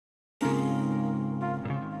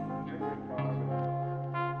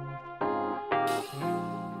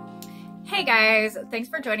Hey guys, thanks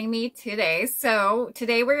for joining me today. So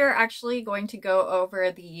today we're actually going to go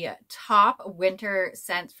over the top winter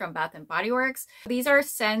scents from Bath & Body Works. These are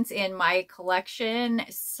scents in my collection.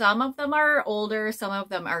 Some of them are older, some of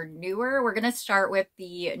them are newer. We're going to start with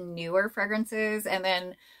the newer fragrances and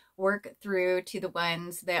then work through to the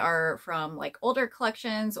ones that are from like older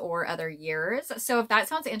collections or other years. So if that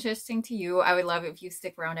sounds interesting to you, I would love if you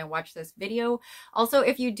stick around and watch this video. Also,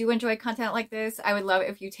 if you do enjoy content like this, I would love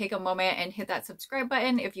if you take a moment and hit that subscribe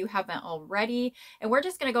button if you haven't already. And we're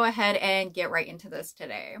just going to go ahead and get right into this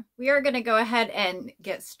today. We are going to go ahead and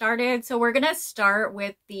get started. So we're going to start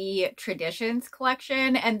with the Traditions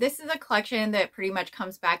collection. And this is a collection that pretty much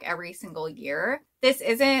comes back every single year. This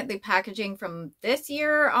isn't the packaging from this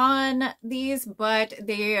year on these, but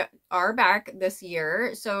they are back this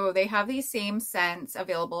year. So they have these same scents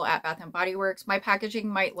available at Bath & Body Works. My packaging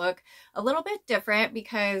might look a little bit different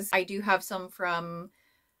because I do have some from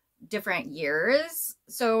different years.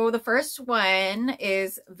 So the first one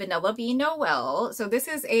is Vanilla Bean Noel. So this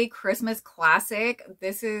is a Christmas classic.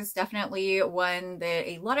 This is definitely one that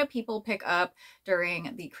a lot of people pick up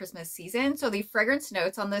during the Christmas season. So the fragrance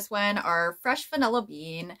notes on this one are fresh vanilla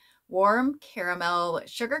bean, warm caramel,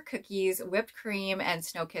 sugar cookies, whipped cream, and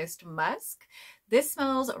snow-kissed musk. This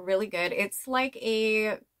smells really good. It's like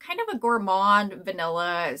a kind of a gourmand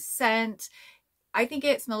vanilla scent. I think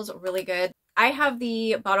it smells really good. I have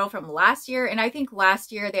the bottle from last year, and I think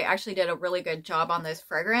last year they actually did a really good job on this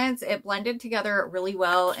fragrance. It blended together really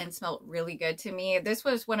well and smelled really good to me. This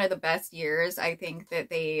was one of the best years I think that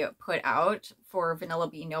they put out for Vanilla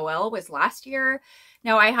Bean Noel was last year.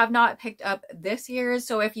 Now, I have not picked up this year's,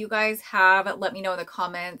 so if you guys have, let me know in the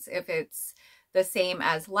comments if it's the same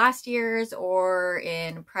as last year's or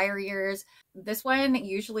in prior years. This one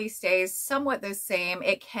usually stays somewhat the same.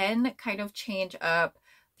 It can kind of change up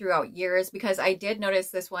throughout years because I did notice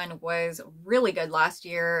this one was really good last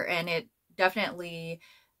year and it definitely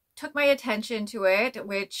took my attention to it,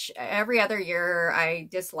 which every other year I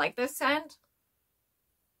dislike this scent.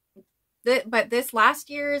 But this last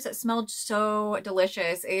year's smelled so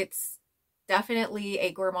delicious. It's definitely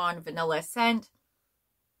a gourmand vanilla scent.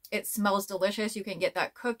 It smells delicious. You can get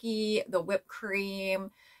that cookie, the whipped cream,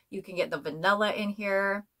 you can get the vanilla in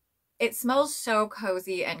here. It smells so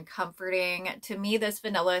cozy and comforting. To me, this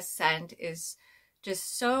vanilla scent is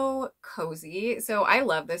just so cozy. So I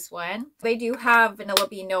love this one. They do have Vanilla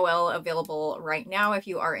Bean Noel available right now if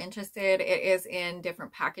you are interested. It is in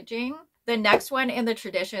different packaging. The next one in the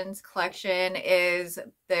Traditions collection is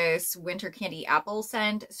this Winter Candy Apple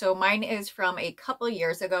scent. So mine is from a couple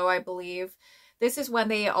years ago, I believe. This is one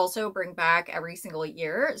they also bring back every single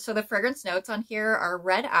year. So the fragrance notes on here are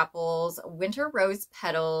red apples, winter rose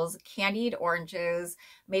petals, candied oranges,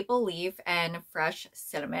 maple leaf, and fresh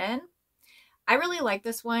cinnamon. I really like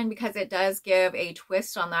this one because it does give a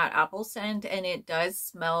twist on that apple scent and it does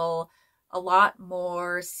smell a lot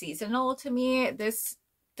more seasonal to me. This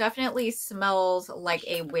definitely smells like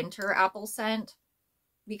a winter apple scent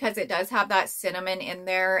because it does have that cinnamon in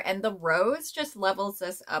there, and the rose just levels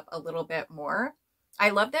this up a little bit more.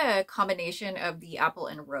 I love the combination of the apple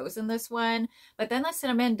and rose in this one, but then the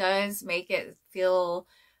cinnamon does make it feel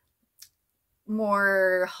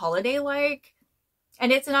more holiday-like.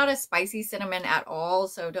 And it's not a spicy cinnamon at all,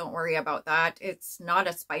 so don't worry about that. It's not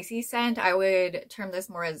a spicy scent. I would term this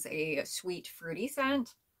more as a sweet, fruity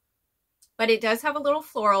scent. But it does have a little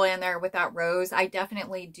floral in there with that rose. I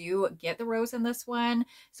definitely do get the rose in this one.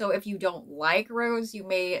 So if you don't like rose, you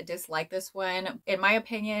may dislike this one. In my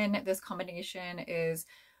opinion, this combination is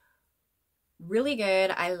really good.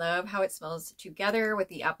 I love how it smells together with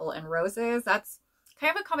the apple and roses. That's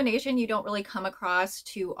kind of a combination you don't really come across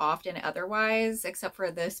too often otherwise, except for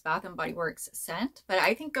this Bath & Body Works scent. But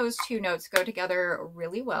I think those two notes go together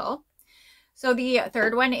really well. So the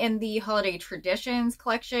third one in the Holiday Traditions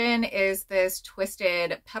collection is this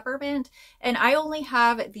Twisted Peppermint. And I only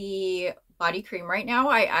have the body cream right now.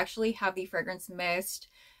 I actually have the fragrance mist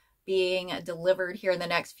being delivered here in the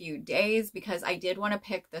next few days because I did want to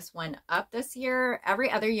pick this one up this year.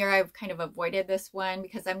 Every other year I've kind of avoided this one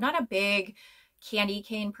because I'm not a big candy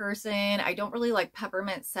cane person. I don't really like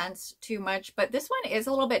peppermint scents too much, but this one is a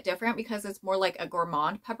little bit different because it's more like a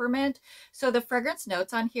gourmand peppermint. So the fragrance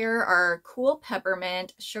notes on here are cool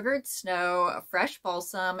peppermint, sugared snow, fresh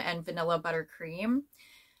balsam, and vanilla buttercream.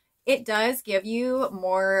 It does give you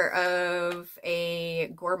more of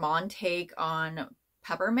a gourmand take on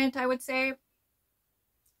peppermint, I would say.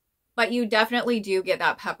 But you definitely do get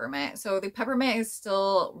that peppermint. So the peppermint is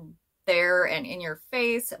still there and in your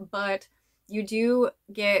face, but you do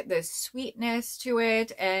get the sweetness to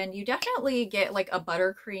it, and you definitely get like a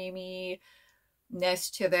buttercreamy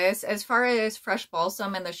to this. As far as fresh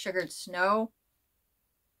balsam and the sugared snow,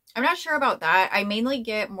 I'm not sure about that. I mainly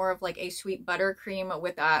get more of like a sweet buttercream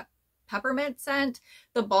with that peppermint scent.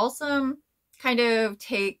 The balsam kind of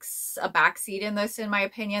takes a backseat in this, in my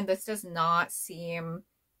opinion. This does not seem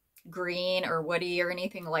green or woody or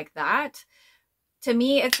anything like that. To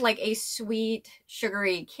me, it's like a sweet,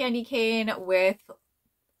 sugary candy cane with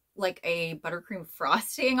like a buttercream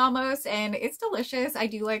frosting almost, and it's delicious. I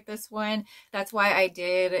do like this one. That's why I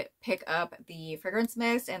did pick up the fragrance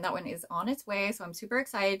mist, and that one is on its way, so I'm super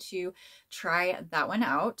excited to try that one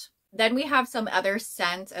out. Then we have some other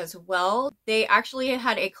scents as well. They actually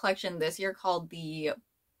had a collection this year called the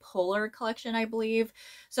Polar Collection, I believe.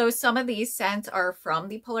 So some of these scents are from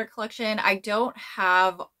the Polar Collection. I don't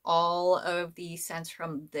have all of the scents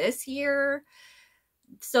from this year,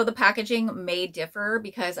 so the packaging may differ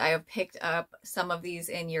because I have picked up some of these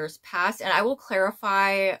in years past, and I will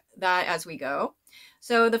clarify that as we go.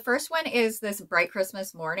 So the first one is this Bright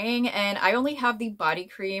Christmas Morning, and I only have the body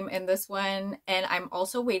cream in this one, and I'm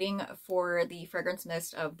also waiting for the fragrance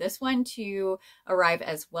mist of this one to arrive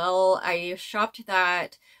as well. I shopped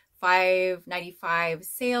that $5.95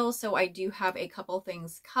 sale, so I do have a couple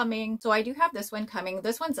things coming. So I do have this one coming.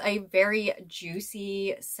 This one's a very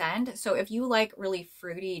juicy scent, so if you like really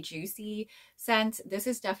fruity, juicy scents, this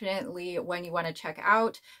is definitely one you want to check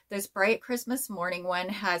out. This Bright Christmas Morning one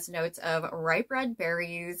has notes of ripe red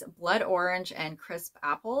berries, blood orange, and crisp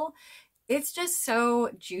apple. It's just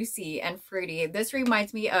so juicy and fruity. This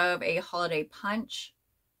reminds me of a holiday punch,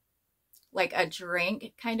 like a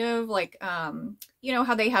drink, kind of like, you know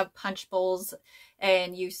how they have punch bowls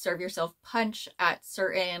and you serve yourself punch at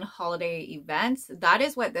certain holiday events? That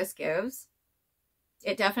is what this gives.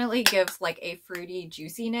 It definitely gives like a fruity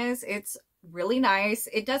juiciness. It's really nice.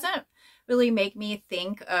 It doesn't really make me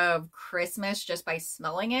think of Christmas just by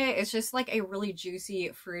smelling it. It's just like a really juicy,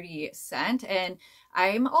 fruity scent, and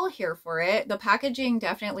I'm all here for it. The packaging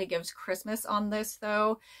definitely gives Christmas on this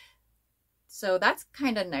though, so that's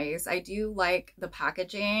kind of nice. I do like the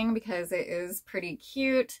packaging because it is pretty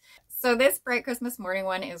cute. So this Bright Christmas Morning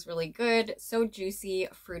one is really good. So juicy,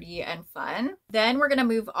 fruity, and fun. Then we're going to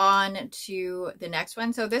move on to the next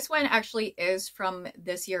one. So this one actually is from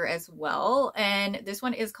this year as well. And this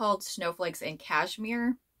one is called Snowflakes and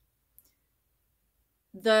Cashmere.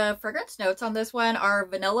 The fragrance notes on this one are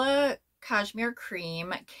vanilla, cashmere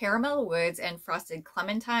cream, caramel woods, and frosted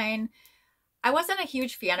clementine. I wasn't a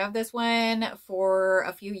huge fan of this one for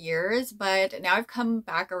a few years, but now I've come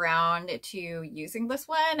back around to using this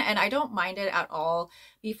one, and I don't mind it at all.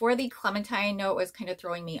 Before, the clementine note was kind of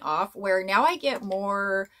throwing me off, where now I get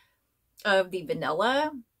more of the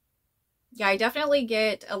vanilla. Yeah, I definitely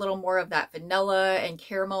get a little more of that vanilla and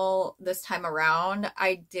caramel this time around.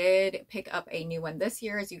 I did pick up a new one this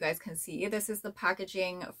year, as you guys can see. This is the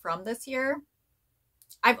packaging from this year.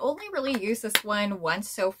 I've only really used this one once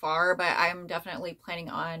so far, but I'm definitely planning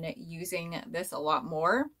on using this a lot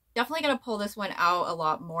more. Definitely going to pull this one out a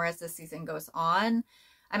lot more as the season goes on.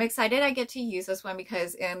 I'm excited I get to use this one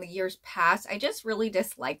because in the years past, I just really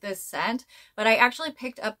dislike this scent, but I actually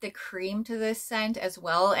picked up the cream to this scent as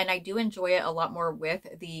well, and I do enjoy it a lot more with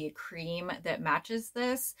the cream that matches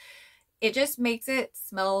this. It just makes it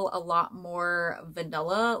smell a lot more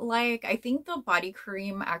vanilla-like. I think the body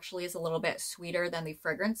cream actually is a little bit sweeter than the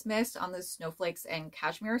fragrance mist on the Snowflakes and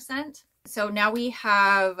Cashmere scent. So now we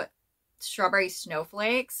have Strawberry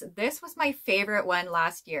Snowflakes. This was my favorite one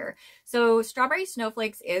last year. So Strawberry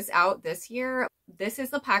Snowflakes is out this year. This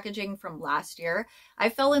is the packaging from last year. I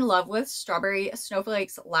fell in love with Strawberry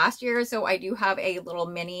Snowflakes last year, so I do have a little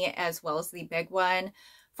mini as well as the big one.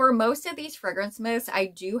 For most of these fragrance mists, I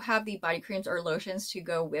do have the body creams or lotions to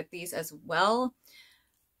go with these as well.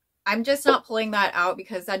 I'm just not pulling that out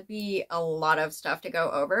because that'd be a lot of stuff to go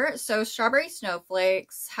over. So Strawberry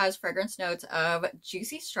Snowflakes has fragrance notes of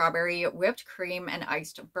juicy strawberry, whipped cream, and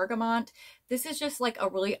iced bergamot. This is just like a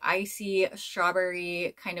really icy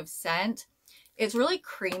strawberry kind of scent. It's really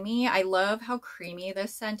creamy. I love how creamy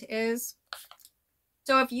this scent is.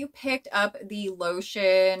 So if you picked up the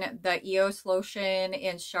lotion, the EOS lotion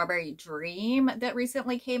in Strawberry Dream that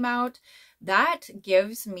recently came out, that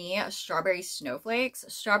gives me Strawberry Snowflakes.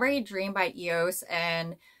 Strawberry Dream by EOS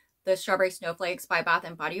and the Strawberry Snowflakes by Bath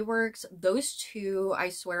 & Body Works, those two, I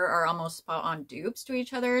swear, are almost spot-on dupes to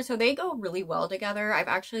each other. So they go really well together. I've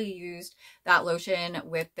actually used that lotion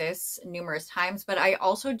with this numerous times, but I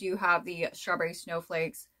also do have the Strawberry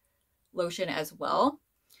Snowflakes lotion as well.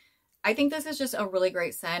 I think this is just a really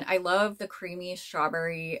great scent. I love the creamy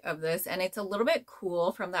strawberry of this, and it's a little bit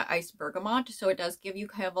cool from that iced bergamot, so it does give you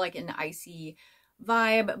kind of like an icy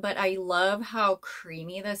vibe, but I love how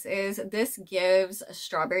creamy this is. This gives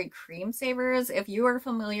strawberry cream savors. If you are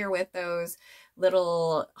familiar with those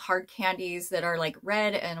little hard candies that are like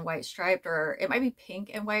red and white striped, or it might be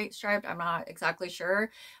pink and white striped, I'm not exactly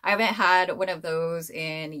sure. I haven't had one of those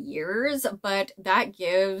in years, but that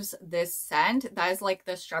gives this scent. That is like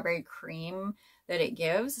the strawberry cream that it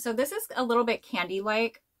gives. So this is a little bit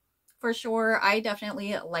candy-like for sure. I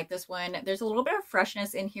definitely like this one. There's a little bit of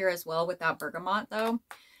freshness in here as well with that bergamot though.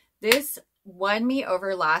 This won me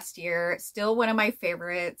over last year. Still one of my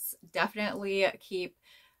favorites. Definitely keep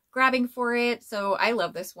grabbing for it. So I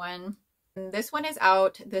love this one. And this one is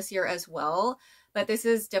out this year as well, but this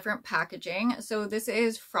is different packaging. So this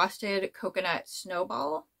is Frosted Coconut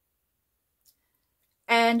Snowball.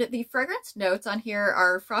 And the fragrance notes on here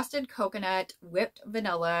are frosted coconut, whipped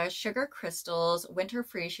vanilla, sugar crystals, winter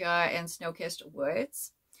freesia, and snow-kissed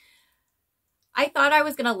woods. I thought I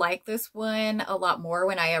was going to like this one a lot more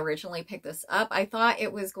when I originally picked this up. I thought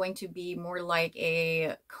it was going to be more like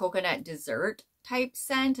a coconut dessert type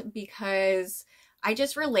scent because I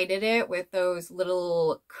just related it with those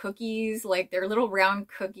little cookies, like they're little round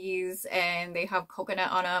cookies and they have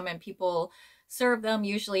coconut on them and people serve them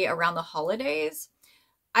usually around the holidays.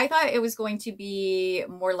 I thought it was going to be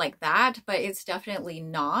more like that, but it's definitely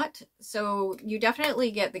not. So you definitely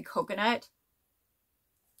get the coconut,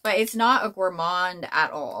 but it's not a gourmand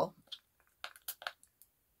at all.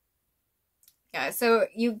 Yeah, so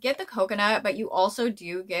you get the coconut, but you also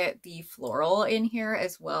do get the floral in here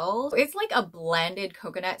as well. It's like a blended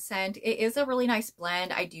coconut scent. It is a really nice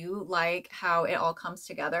blend. I do like how it all comes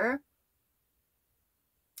together.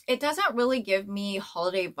 It doesn't really give me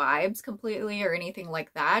holiday vibes completely or anything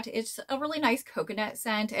like that. It's a really nice coconut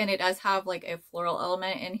scent, and it does have like a floral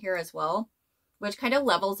element in here as well, which kind of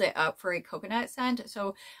levels it up for a coconut scent.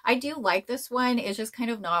 So I do like this one. It's just kind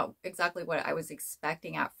of not exactly what I was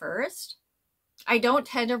expecting at first. I don't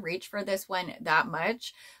tend to reach for this one that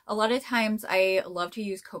much. A lot of times I love to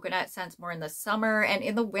use coconut scents more in the summer, and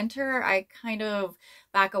in the winter I kind of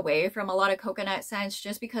back away from a lot of coconut scents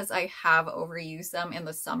just because I have overused them in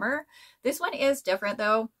the summer. This one is different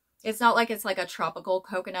though. It's not like it's like a tropical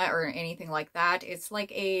coconut or anything like that. It's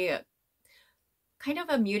like a kind of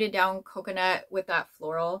a muted down coconut with that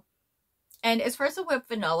floral. And as far as the whipped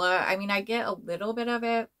vanilla, I mean, I get a little bit of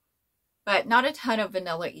it, but not a ton of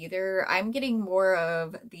vanilla either. I'm getting more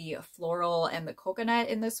of the floral and the coconut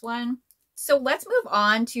in this one. So let's move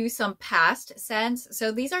on to some past scents.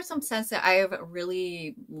 So these are some scents that I've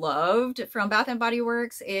really loved from Bath & Body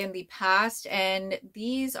Works in the past, and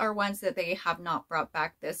these are ones that they have not brought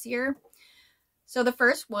back this year. So the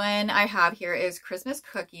first one I have here is Christmas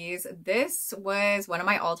Cookies. This was one of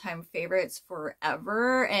my all-time favorites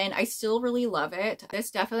forever, and I still really love it.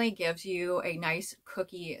 This definitely gives you a nice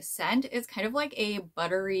cookie scent. It's kind of like a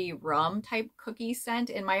buttery rum type cookie scent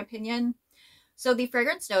in my opinion. So the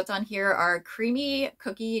fragrance notes on here are creamy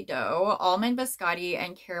cookie dough, almond biscotti,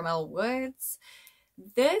 and caramel woods.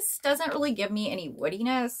 This doesn't really give me any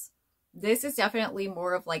woodiness. This is definitely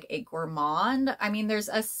more of like a gourmand. I mean, there's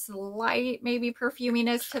a slight maybe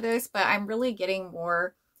perfuminess to this, but I'm really getting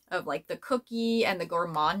more of like the cookie and the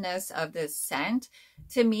gourmandness of this scent.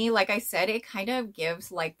 To me, like I said, it kind of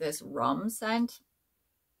gives like this rum scent.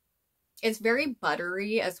 It's very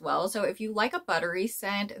buttery as well. So if you like a buttery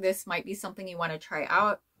scent, this might be something you want to try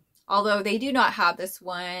out. Although they do not have this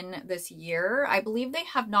one this year. I believe they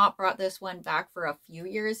have not brought this one back for a few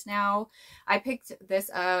years now. I picked this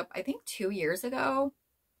up, I think 2 years ago.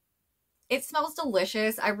 It smells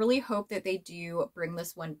delicious. I really hope that they do bring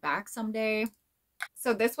this one back someday.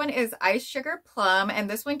 So this one is Ice Sugar Plum, and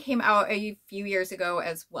this one came out a few years ago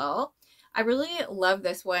as well. I really love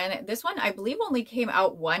this one. This one, I believe, only came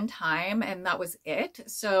out one time, and that was it.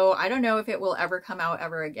 So I don't know if it will ever come out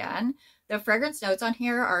ever again. The fragrance notes on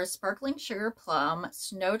here are sparkling sugar plum,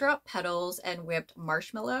 snowdrop petals, and whipped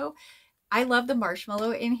marshmallow. I love the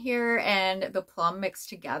marshmallow in here and the plum mixed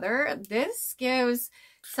together. This gives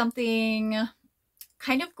something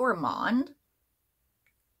kind of gourmand.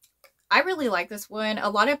 I really like this one. A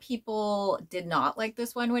lot of people did not like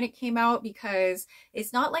this one when it came out because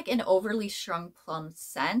it's not like an overly strong plum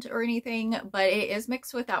scent or anything, but it is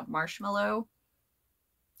mixed with that marshmallow.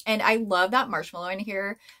 And I love that marshmallow in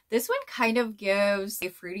here. This one kind of gives a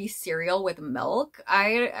fruity cereal with milk.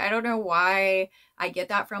 I don't know why I get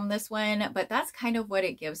that from this one, but that's kind of what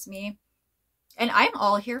it gives me. And I'm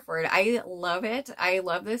all here for it. I love it. I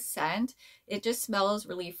love this scent. It just smells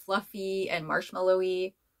really fluffy and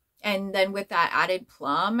marshmallowy. And then with that added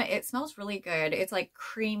plum, it smells really good. It's like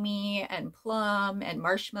creamy and plum and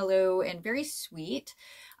marshmallow and very sweet.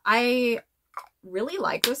 I really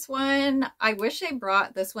like this one. I wish they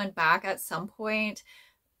brought this one back at some point,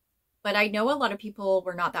 but I know a lot of people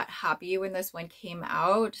were not that happy when this one came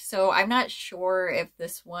out. So I'm not sure if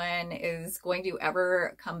this one is going to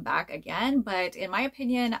ever come back again, but in my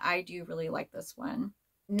opinion, I do really like this one.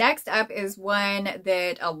 Next up is one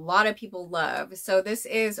that a lot of people love. So this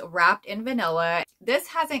is Wrapped in Vanilla. This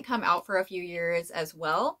hasn't come out for a few years as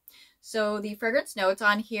well. So the fragrance notes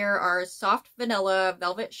on here are soft vanilla,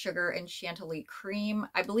 velvet sugar, and chantilly cream.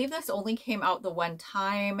 I believe this only came out the one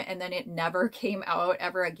time and then it never came out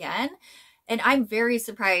ever again. And I'm very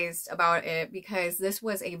surprised about it because this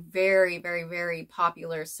was a very, very, very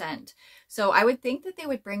popular scent. So I would think that they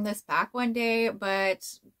would bring this back one day, but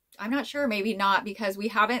I'm not sure, maybe not, because we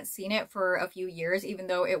haven't seen it for a few years, even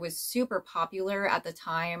though it was super popular at the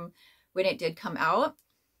time when it did come out.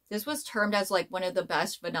 This was termed as like one of the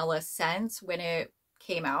best vanilla scents when it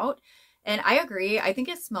came out. And I agree. I think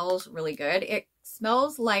it smells really good. It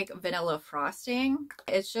smells like vanilla frosting.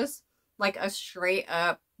 It's just like a straight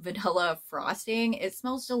up vanilla frosting. It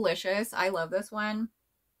smells delicious. I love this one.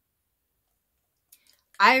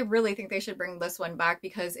 I really think they should bring this one back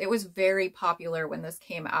because it was very popular when this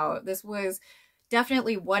came out. This was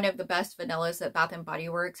definitely one of the best vanillas that Bath & Body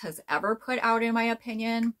Works has ever put out, in my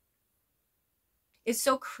opinion. It's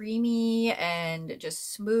so creamy and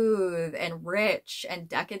just smooth and rich and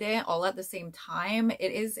decadent all at the same time.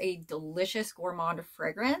 It is a delicious gourmand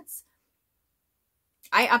fragrance.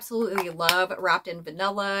 I absolutely love Wrapped in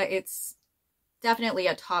Vanilla. It's definitely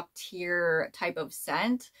a top tier type of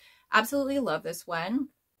scent. Absolutely love this one.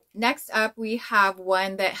 Next up, we have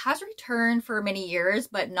one that has returned for many years,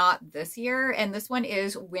 but not this year. And this one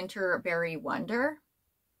is Winter Berry Wonder.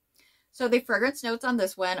 So the fragrance notes on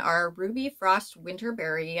this one are Ruby Frost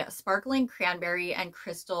Winterberry, Sparkling Cranberry, and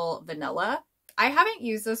Crystal Vanilla. I haven't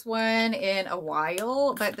used this one in a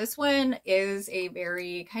while, but this one is a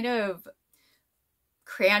very kind of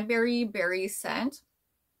cranberry berry scent.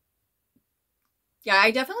 Yeah,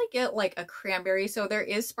 I definitely get like a cranberry. So there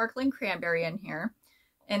is sparkling cranberry in here.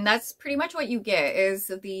 And that's pretty much what you get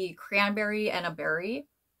is the cranberry and a berry.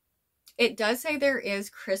 It does say there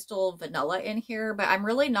is crystal vanilla in here, but I'm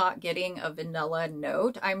really not getting a vanilla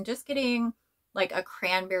note. I'm just getting like a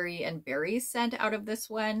cranberry and berry scent out of this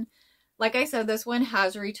one. Like I said, this one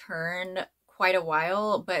has returned quite a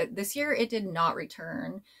while, but this year it did not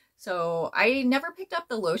return. So I never picked up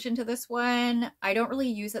the lotion to this one. I don't really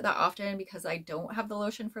use it that often because I don't have the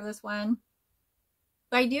lotion for this one.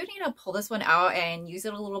 But I do need to pull this one out and use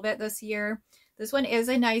it a little bit this year. This one is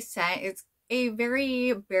a nice scent. It's a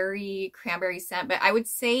very berry cranberry scent, but I would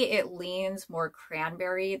say it leans more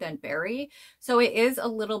cranberry than berry. So it is a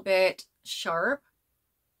little bit sharp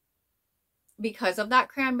because of that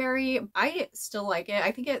cranberry. I still like it.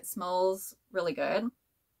 I think it smells really good.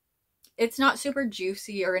 It's not super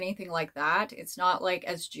juicy or anything like that. It's not like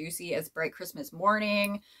as juicy as Bright Christmas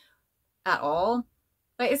Morning at all.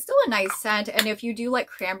 But it's still a nice scent, and if you do like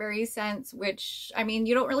cranberry scents, which, I mean,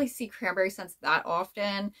 you don't really see cranberry scents that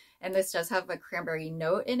often, and this does have a cranberry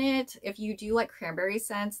note in it. If you do like cranberry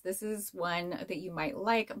scents, this is one that you might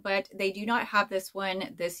like, but they do not have this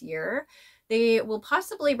one this year. They will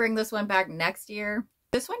possibly bring this one back next year.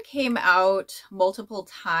 This one came out multiple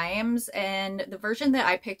times, and the version that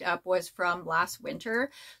I picked up was from last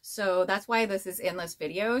winter, so that's why this is in this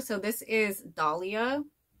video. So this is Dahlia.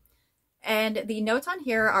 And the notes on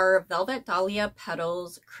here are velvet dahlia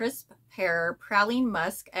petals, crisp pear, praline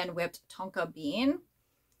musk, and whipped tonka bean.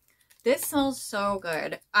 This smells so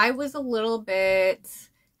good. I was a little bit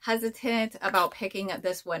hesitant about picking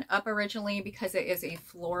this one up originally because it is a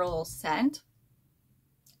floral scent,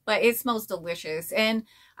 but it smells delicious. And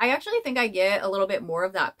I actually think I get a little bit more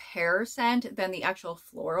of that pear scent than the actual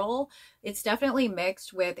floral. It's definitely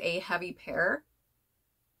mixed with a heavy pear.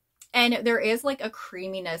 And there is like a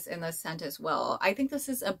creaminess in the scent as well. I think this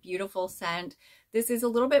is a beautiful scent. This is a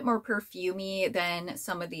little bit more perfumey than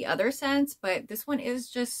some of the other scents, but this one is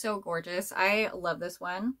just so gorgeous. I love this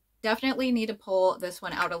one. Definitely need to pull this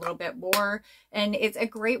one out a little bit more. And it's a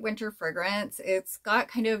great winter fragrance. It's got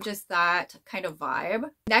kind of just that kind of vibe.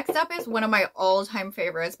 Next up is one of my all-time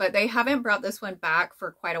favorites, but they haven't brought this one back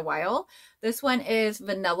for quite a while. This one is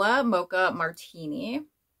Vanilla Mocha Martini.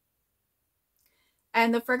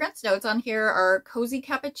 And the fragrance notes on here are cozy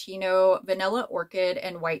cappuccino, vanilla orchid,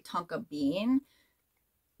 and white tonka bean.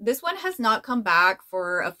 This one has not come back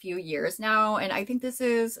for a few years now, and I think this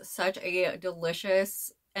is such a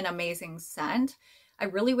delicious and amazing scent. I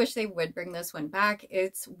really wish they would bring this one back.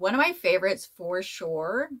 It's one of my favorites for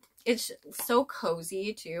sure. It's so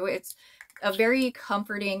cozy too. It's a very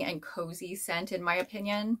comforting and cozy scent in my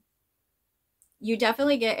opinion. You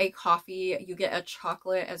definitely get a coffee, you get a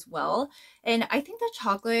chocolate as well. And I think the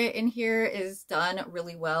chocolate in here is done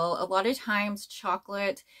really well. A lot of times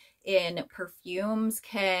chocolate in perfumes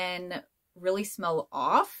can really smell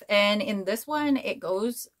off. And in this one, it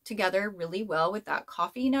goes together really well with that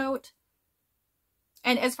coffee note.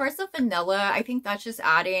 And as far as the vanilla, I think that's just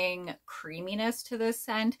adding creaminess to this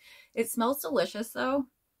scent. It smells delicious though.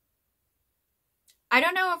 I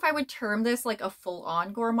don't know if I would term this like a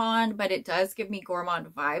full-on gourmand, but it does give me gourmand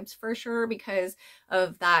vibes for sure because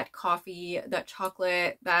of that coffee, that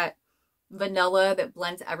chocolate, that vanilla that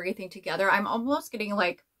blends everything together. I'm almost getting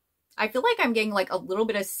like, I feel like I'm getting like a little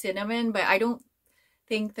bit of cinnamon, but I don't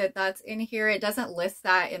think that that's in here. It doesn't list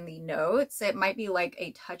that in the notes. It might be like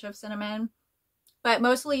a touch of cinnamon, but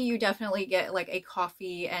mostly you definitely get like a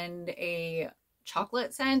coffee and a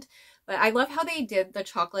chocolate scent. But I love how they did the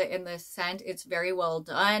chocolate in this scent. It's very well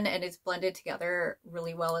done and it's blended together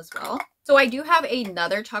really well as well. So I do have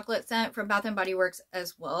another chocolate scent from Bath & Body Works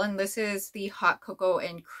as well. And this is the Hot Cocoa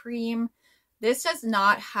and Cream. This does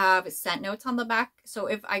not have scent notes on the back. So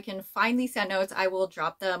if I can find these scent notes, I will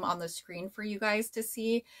drop them on the screen for you guys to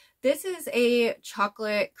see. This is a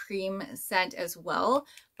chocolate cream scent as well,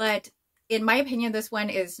 but in my opinion, this one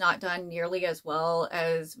is not done nearly as well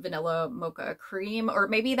as Vanilla Mocha Cream, or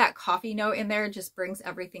maybe that coffee note in there just brings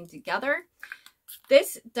everything together.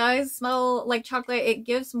 This does smell like chocolate. It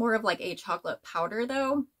gives more of like a chocolate powder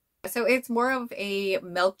though. So it's more of a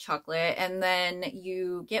milk chocolate, and then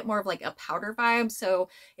you get more of like a powder vibe. So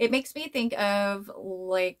it makes me think of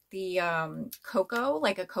like the cocoa,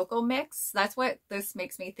 like a cocoa mix. That's what this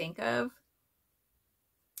makes me think of,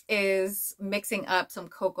 is mixing up some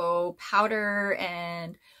cocoa powder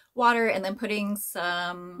and water and then putting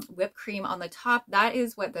some whipped cream on the top. That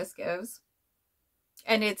is what this gives.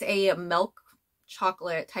 And it's a milk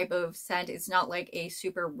chocolate type of scent. It's not like a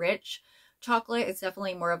super rich chocolate. It's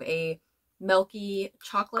definitely more of a milky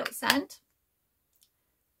chocolate scent.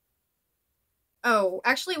 Oh,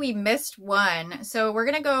 actually we missed one. So we're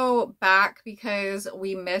going to go back because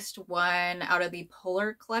we missed one out of the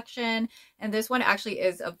Polar collection. And this one actually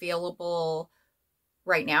is available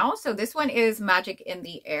right now. So this one is Magic in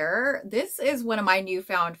the Air. This is one of my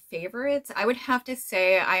newfound favorites. I would have to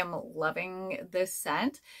say I am loving this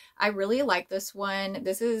scent. I really like this one.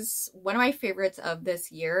 This is one of my favorites of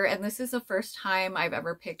this year. And this is the first time I've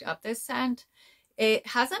ever picked up this scent. It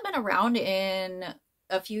hasn't been around in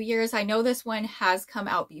a few years. I know this one has come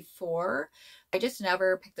out before. I just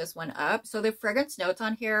never picked this one up. So the fragrance notes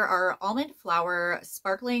on here are almond flower,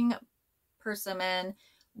 sparkling persimmon,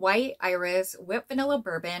 white iris, whipped vanilla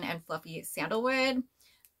bourbon, and fluffy sandalwood.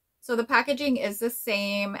 So the packaging is the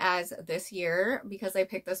same as this year because I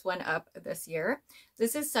picked this one up this year.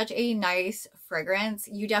 This is such a nice fragrance.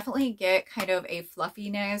 You definitely get kind of a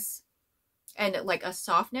fluffiness and like a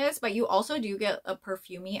softness, but you also do get a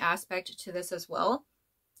perfumey aspect to this as well.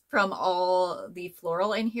 From all the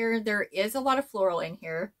floral in here. There is a lot of floral in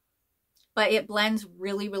here, but it blends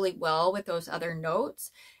really, really well with those other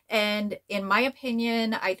notes. And in my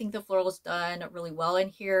opinion, I think the floral is done really well in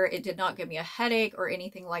here. It did not give me a headache or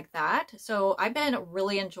anything like that. So I've been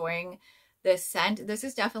really enjoying this scent. This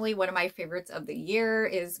is definitely one of my favorites of the year,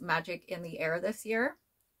 is Magic in the Air this year.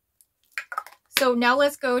 So now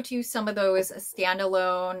let's go to some of those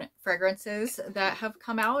standalone fragrances that have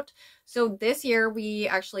come out. So this year we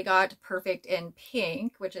actually got Perfect in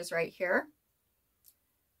Pink, which is right here.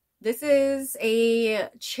 This is a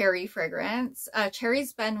cherry fragrance.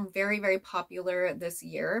 Cherry's been very, very popular this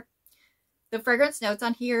year. The fragrance notes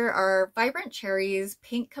on here are vibrant cherries,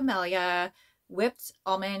 pink camellia, whipped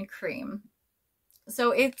almond cream.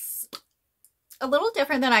 So it's a little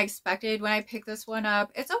different than I expected when I picked this one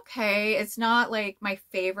up. It's okay. It's not like my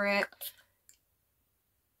favorite.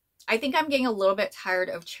 I think I'm getting a little bit tired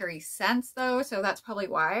of cherry scents though, so that's probably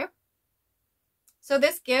why. So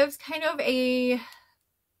this gives kind of a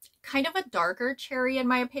darker cherry in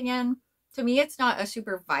my opinion. To me, it's not a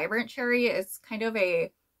super vibrant cherry. It's kind of a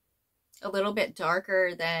little bit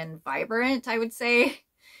darker than vibrant, I would say.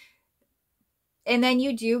 And then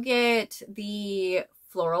you do get the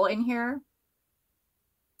floral in here.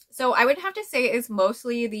 So I would have to say it's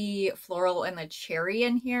mostly the floral and the cherry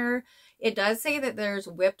in here. It does say that there's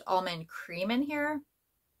whipped almond cream in here,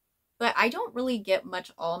 but I don't really get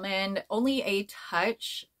much almond, only a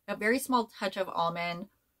touch, a very small touch of almond.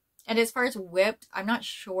 And as far as whipped, I'm not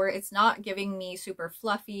sure. It's not giving me super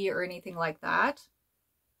fluffy or anything like that.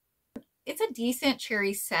 It's a decent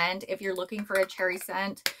cherry scent if you're looking for a cherry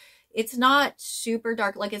scent. It's not super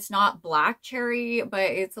dark, like it's not black cherry, but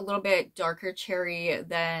it's a little bit darker cherry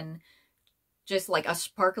than just like a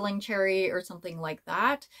sparkling cherry or something like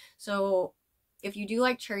that. So if you do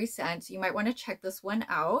like cherry scents, you might want to check this one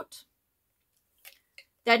out.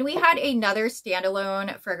 Then we had another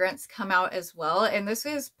standalone fragrance come out as well, and this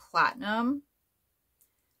is Platinum.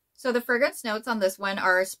 So the fragrance notes on this one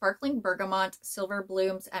are sparkling bergamot, silver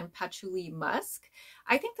blooms, and patchouli musk.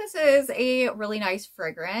 I think this is a really nice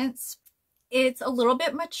fragrance. It's a little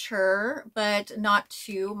bit mature, but not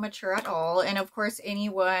too mature at all. And of course,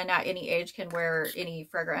 anyone at any age can wear any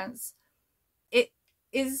fragrance. It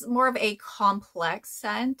is more of a complex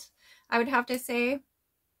scent, I would have to say.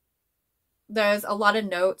 There's a lot of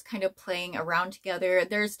notes kind of playing around together.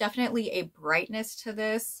 There's definitely a brightness to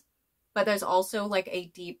this, but there's also like a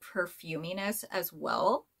deep perfuminess as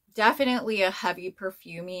well. Definitely a heavy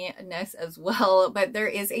perfuminess as well, but there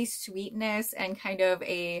is a sweetness and kind of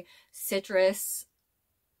a citrus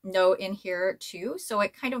note in here too. So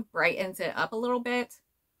it kind of brightens it up a little bit.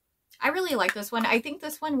 I really like this one. I think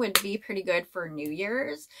this one would be pretty good for New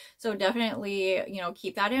Year's. So definitely, you know,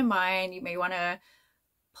 keep that in mind. You may want to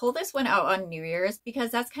pull this one out on New Year's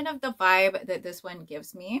because that's kind of the vibe that this one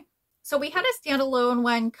gives me. So we had a standalone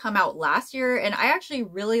one come out last year, and I actually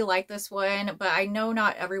really like this one, but I know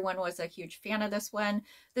not everyone was a huge fan of this one.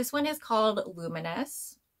 This one is called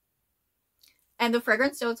Luminous. And the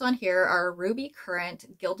fragrance notes on here are ruby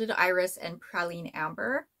currant, gilded iris, and praline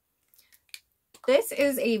amber. This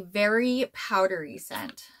is a very powdery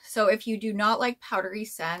scent. So if you do not like powdery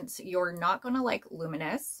scents, you're not going to like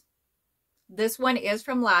Luminous. This one is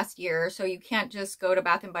from last year, so you can't just go to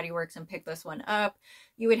Bath & Body Works and pick this one up.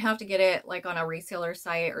 You would have to get it like on a reseller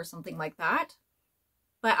site or something like that.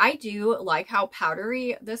 But I do like how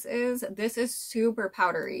powdery this is. This is super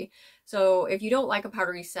powdery. So if you don't like a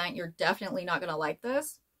powdery scent, you're definitely not going to like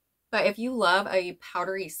this. But if you love a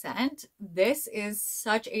powdery scent, this is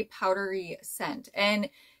such a powdery scent. And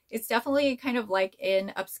it's definitely kind of like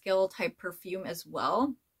an upscale type perfume as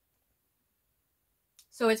well.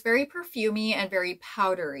 So it's very perfumey and very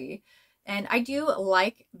powdery. And I do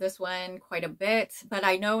like this one quite a bit, but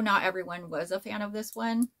I know not everyone was a fan of this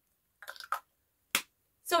one.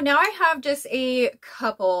 So now I have just a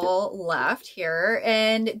couple left here,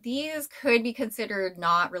 and these could be considered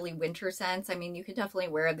not really winter scents. I mean, you could definitely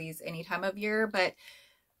wear these any time of year, but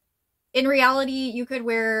in reality, you could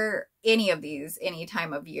wear any of these any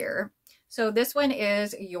time of year. So this one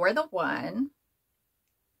is You're the One.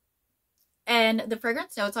 And the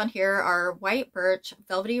fragrance notes on here are white birch,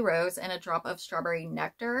 velvety rose, and a drop of strawberry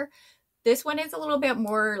nectar. This one is a little bit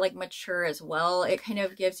more like mature as well. It kind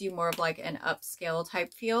of gives you more of like an upscale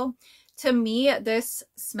type feel. To me, this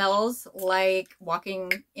smells like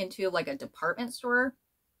walking into like a department store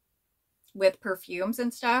with perfumes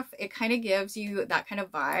and stuff. It kind of gives you that kind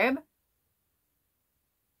of vibe.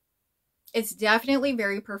 It's definitely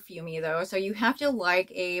very perfumey though, so you have to like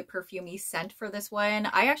a perfumey scent for this one.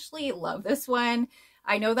 I actually love this one.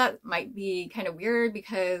 I know that might be kind of weird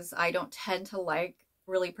because I don't tend to like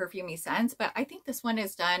really perfumey scents, but I think this one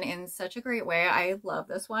is done in such a great way. I love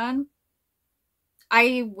this one.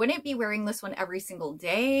 I wouldn't be wearing this one every single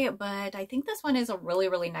day, but I think this one is a really,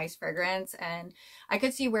 really nice fragrance, and I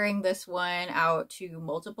could see wearing this one out to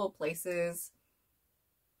multiple places.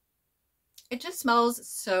 It just smells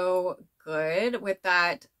so good with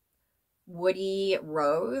that woody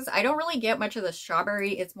rose. I don't really get much of the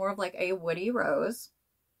strawberry. It's more of like a woody rose.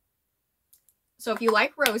 So if you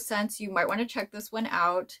like rose scents, you might want to check this one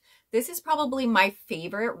out. This is probably my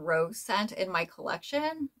favorite rose scent in my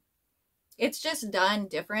collection. It's just done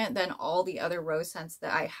different than all the other rose scents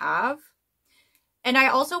that I have. And I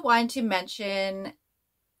also wanted to mention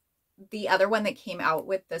the other one that came out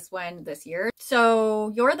with this one this year.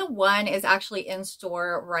 So You're the One is actually in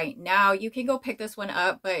store right now. You can go pick this one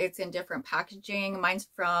up, but it's in different packaging. Mine's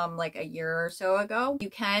from like a year or so ago. You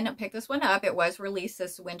can pick this one up. It was released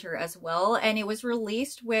this winter as well, and it was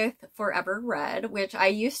released with Forever Red, which I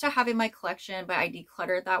used to have in my collection, but I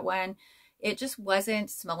decluttered that one. It just wasn't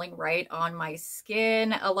smelling right on my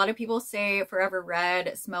skin. A lot of people say Forever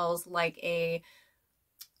Red smells like a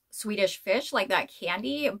Swedish fish, like that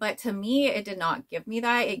candy, but to me it did not give me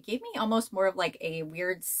that. It gave me almost more of like a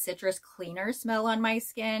weird citrus cleaner smell on my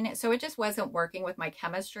skin, so it just wasn't working with my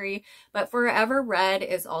chemistry. But Forever Red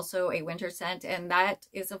is also a winter scent, and that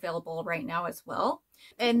is available right now as well.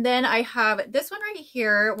 And then I have this one right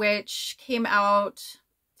here, which came out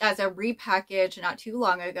as a repackage not too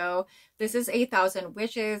long ago. This is 1,000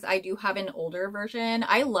 Wishes. I do have an older version.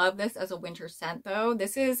 I love this as a winter scent though.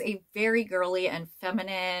 This is a very girly and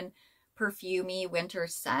feminine, perfumey winter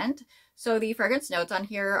scent. So the fragrance notes on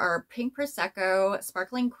here are pink prosecco,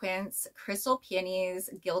 sparkling quince, crystal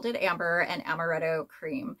peonies, gilded amber, and amaretto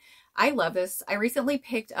cream. I love this. I recently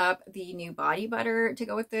picked up the new body butter to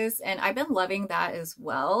go with this, and I've been loving that as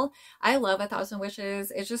well. I love 1,000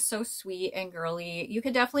 Wishes. It's just so sweet and girly. You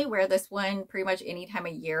could definitely wear this one pretty much any time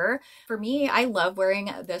of year. For me, I love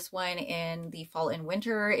wearing this one in the fall and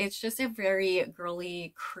winter. It's just a very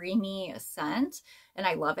girly, creamy scent, and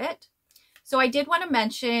I love it. So I did want to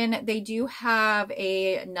mention they do have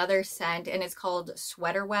another scent, and it's called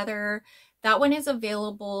Sweater Weather. That one is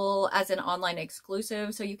available as an online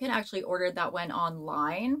exclusive, so you can actually order that one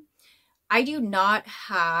online. I do not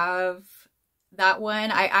have that one.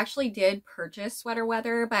 I actually did purchase Sweater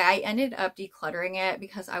Weather, but I ended up decluttering it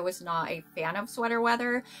because I was not a fan of Sweater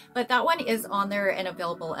Weather. But that one is on there and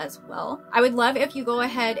available as well. I would love if you go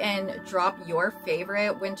ahead and drop your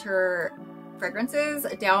favorite winter fragrances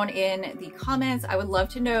down in the comments. I would love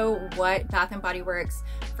to know what Bath & Body Works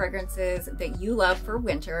fragrances that you love for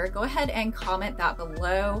winter. Go ahead and comment that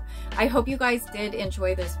below. I hope you guys did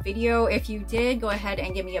enjoy this video. If you did, go ahead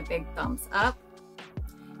and give me a big thumbs up.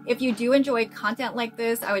 If you do enjoy content like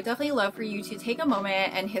this, I would definitely love for you to take a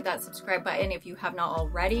moment and hit that subscribe button if you have not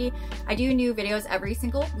already. I do new videos every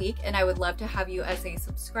single week, and I would love to have you as a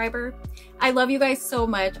subscriber. I love you guys so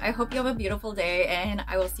much. I hope you have a beautiful day, and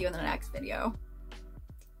I will see you in the next video.